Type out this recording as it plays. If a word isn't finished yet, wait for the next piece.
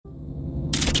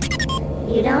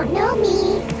You don't know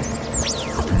me.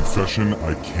 Confession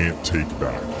I can't take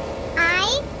back.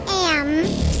 I am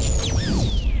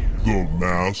The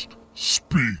Masked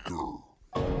Speaker.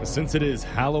 Since it is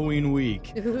Halloween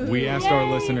week, we asked our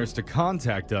listeners to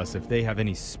contact us if they have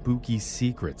any spooky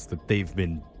secrets that they've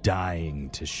been dying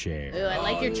to share. Ooh, I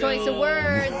like your choice of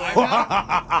words.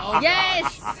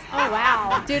 Yes. Oh,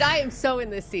 wow. Dude, I am so in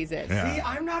this season. Yeah. See,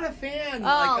 I'm not a fan.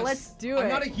 Oh, let's do it. I'm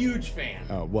not a huge fan.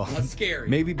 Oh, well, That's scary.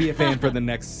 maybe be a fan for the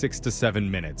next 6 to 7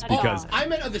 minutes because... I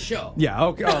meant of the show. Yeah,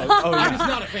 okay. Oh, I'm yeah. just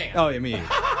not a fan. Oh, yeah, me.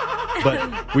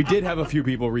 But we did have a few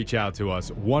people reach out to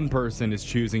us. One person is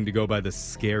choosing to go by the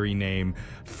scary name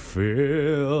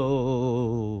Phil.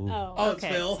 Oh, it's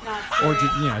Phil. Or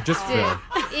just Phil.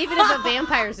 Even if a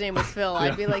vampire's name was Phil,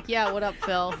 I'd be like, yeah, what up,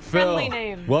 Phil? Phil, Friendly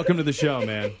name. welcome to the show,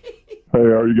 man. Hey, how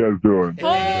are you guys doing?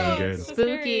 Doing good.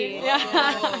 Spooky.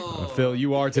 Phil,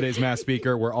 you are today's mass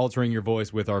speaker. We're altering your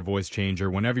voice with our voice changer.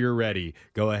 Whenever you're ready,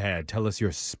 go ahead. Tell us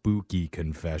your spooky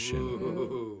confession.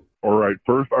 Ooh. All right,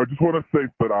 first, I just want to say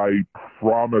that I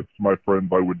promised my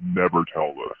friends I would never tell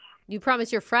this. You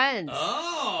promise your friends.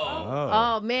 Oh.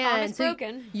 Oh, man. Promise So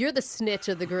broken. you're the snitch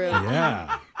of the group.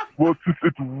 Yeah. Well,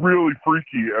 it's really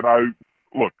freaky, and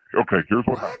look, okay, here's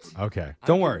what happened. Okay.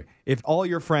 Don't worry. If all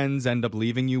your friends end up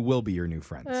leaving you, we'll be your new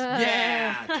friends.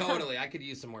 Yeah, totally. I could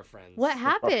use some more friends. What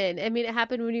happened? I mean, it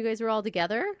happened when you guys were all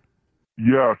together?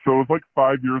 Yeah, so it was like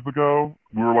 5 years ago.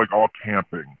 We were like all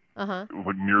camping. Uh-huh. It was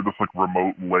like near this like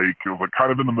remote lake. It was like kind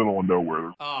of in the middle of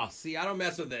nowhere. Oh, see, I don't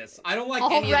mess with this. I don't like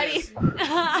Already? any of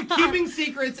this. Keeping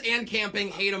secrets and camping,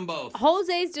 hate them both.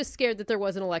 Jose's just scared that there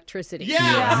wasn't electricity.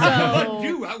 Yeah. So-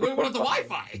 Dude, what about the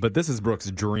Wi-Fi? But this is Brooke's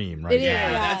dream, right? It is. now.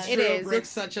 Yeah, that's It true. is. Brooke's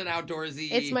such an outdoorsy.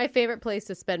 It's my favorite place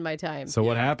to spend my time. So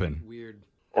what happened? Weird.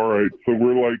 All right, so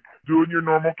we're like doing your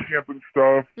normal camping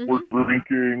stuff. Mhm. We're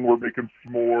drinking, we're making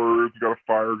s'mores, we got a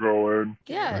fire going.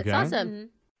 Yeah, it's Okay. awesome.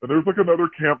 And there's like another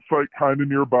campsite kind of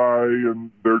nearby,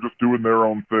 and they're just doing their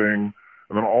own thing.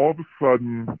 And then all of a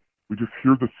sudden, we just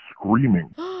hear this screaming,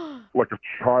 like a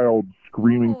child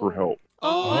screaming for help.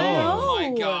 Oh, my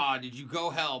no. God. Did you go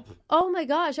help? Oh my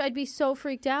gosh, I'd be so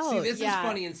freaked out. See, this is yeah.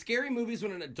 funny. In scary movies,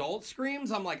 when an adult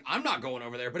screams, I'm like, I'm not going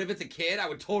over there. But if it's a kid, I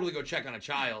would totally go check on a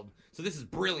child. So this is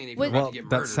brilliant if you're about Well, to get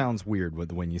that murdered. sounds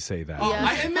weird when you say that. Oh, Yeah.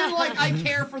 I meant like I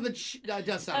care for the... That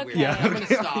does sound weird. Okay. Yeah. I'm going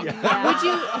to stop. Would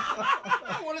you?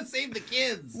 I want to save the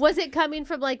kids. Was it coming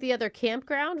from like the other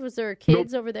campground? Was there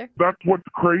kids over there? That's what's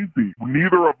crazy.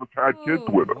 Neither of us had kids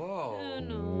with us. Whoa.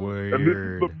 Weird. And this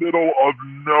is the middle of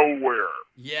nowhere.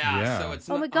 Yeah, Yeah. so it's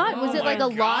Oh my not- god, was it like a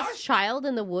my lost gosh. child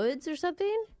in the woods or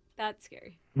something? That's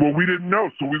scary. Well, we didn't know,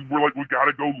 so we were like, we got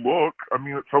to go look. I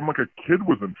mean, it sounded like a kid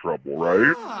was in trouble,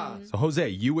 right? Ah. So Jose,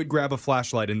 you would grab a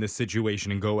flashlight in this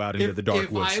situation and go out into If- the dark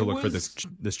if woods I to look for was-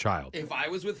 this child. If I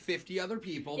was with 50 other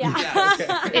people, Yeah.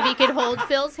 yes. If he could hold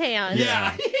Phil's hand.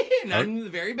 Yeah. And I'm in the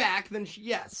very back, then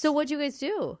yes. So what'd you guys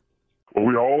do? Well,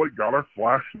 we all like got our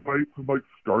flashlights and like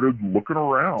started looking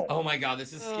around. Oh my God,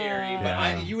 this is scary. But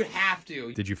Yeah. you would have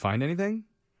to. Did you find anything?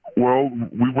 Well,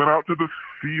 we went out to this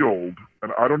field,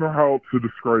 and I don't know how to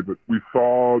describe it. We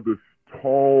saw this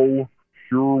tall,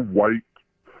 pure white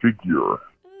figure.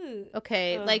 Ooh.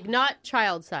 Okay, like not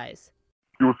child size.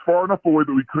 It was far enough away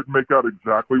that we couldn't make out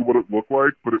exactly what it looked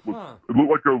like, but it was Huh. it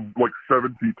looked like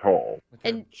 7 feet tall, Like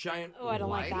And- a giant. Oh, I don't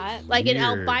like light? that. Like an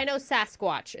Weird. albino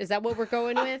Sasquatch. Is that what we're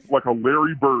going with? like a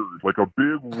Larry Bird, like a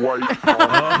big white.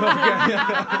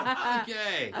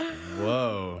 Okay.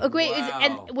 Whoa. Oh, wait, Wow.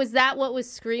 and was that what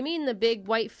was screaming, the big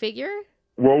white figure?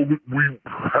 Well, we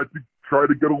had to try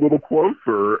to get a little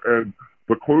closer, and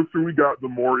the closer we got, the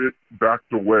more it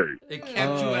backed away. It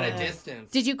kept you at a Oh.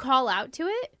 distance. Did you call out to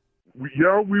it?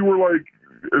 We were like,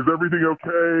 is everything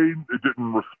okay? It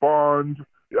didn't respond.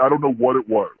 I don't know what it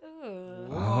was. Ooh.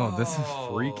 Oh, this is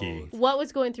Whoa. freaky. What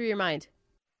was going through your mind?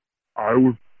 I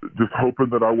was just hoping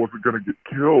that I wasn't going to get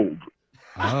killed.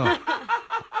 Oh.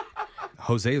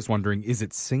 Jose is wondering, is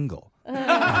it single?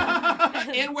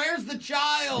 And where's the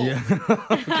child? Yeah.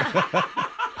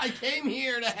 I came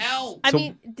here to help. I So-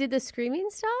 mean, did the screaming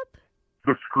stop?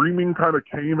 The screaming kind of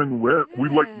came and went. We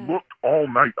like Yeah. looked all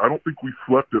night. I don't think we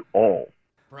slept at all.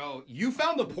 Bro, you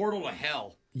found the portal to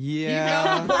hell. You Yeah.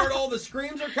 found the portal. The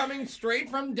screams are coming straight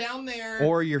from down there.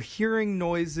 Or you're hearing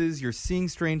noises, you're seeing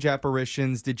strange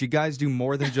apparitions. Did you guys do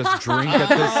more than just drink at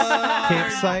this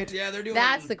campsite? Yeah, they're doing.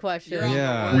 That's the question. You're out in the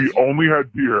Yeah. woods. We only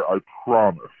had beer, I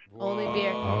promise. Only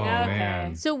beer. Oh, Okay.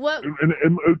 man. So what And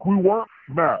like, we weren't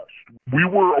smashed. We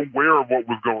were aware of what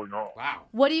was going on. Wow.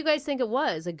 what do you guys think it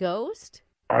was? A ghost?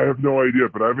 I have no idea,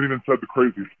 but I haven't even said the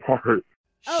craziest part.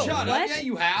 Oh, Shut what? up. Yeah,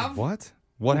 you have. What?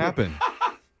 What happened?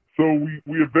 So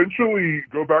we eventually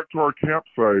go back to our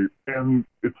campsite, and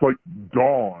it's like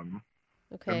dawn,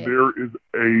 Okay. and there is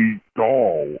a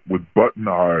doll with button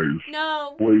eyes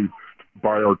No. placed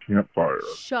by our campfire.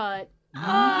 Shut No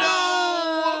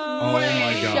Oh way.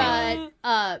 my God. Shut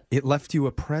up. It left you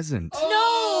a present.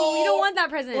 No, you don't want that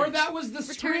present. Or that was the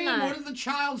Return scream. that. What if the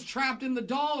child's trapped in the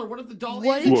doll? Or what if the doll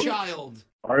What is a if- child?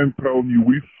 I am telling you,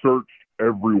 we searched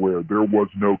everywhere. There was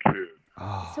no kid.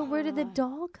 Oh, So where did the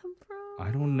doll come from? I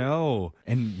don't know.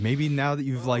 And maybe now that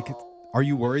you've are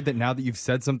you worried that now that you've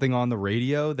said something on the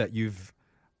radio that you've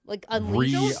Like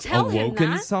unleashed? Don't tell him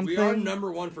reawoken that. something? We are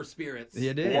 #1 for spirits.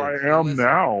 It is. Well, I am Listen.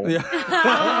 now. Yeah.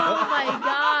 Oh my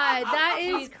God, that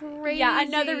is crazy. Yeah,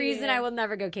 another reason I will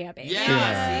never go camping. Yeah,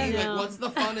 Yeah. see? No. Like, what's the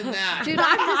fun in that? Dude,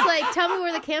 I'm just like, tell me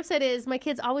where the campsite is. My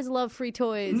kids always love free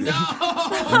toys. No!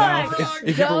 Now,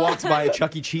 if he ever walks by a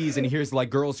Chuck E. Cheese and he hears like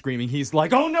girls screaming, he's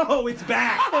like, "Oh no, it's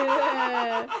back!"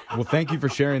 Well, thank you for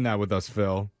sharing that with us,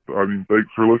 Phil. I mean, thanks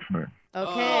for listening.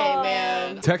 Okay,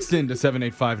 man. Text in to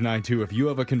 78592 if you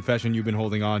have a confession you've been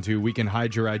holding on to. We can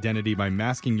hide your identity by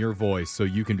masking your voice so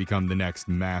you can become the next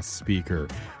mass speaker.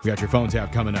 We got your phone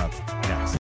tap coming up next.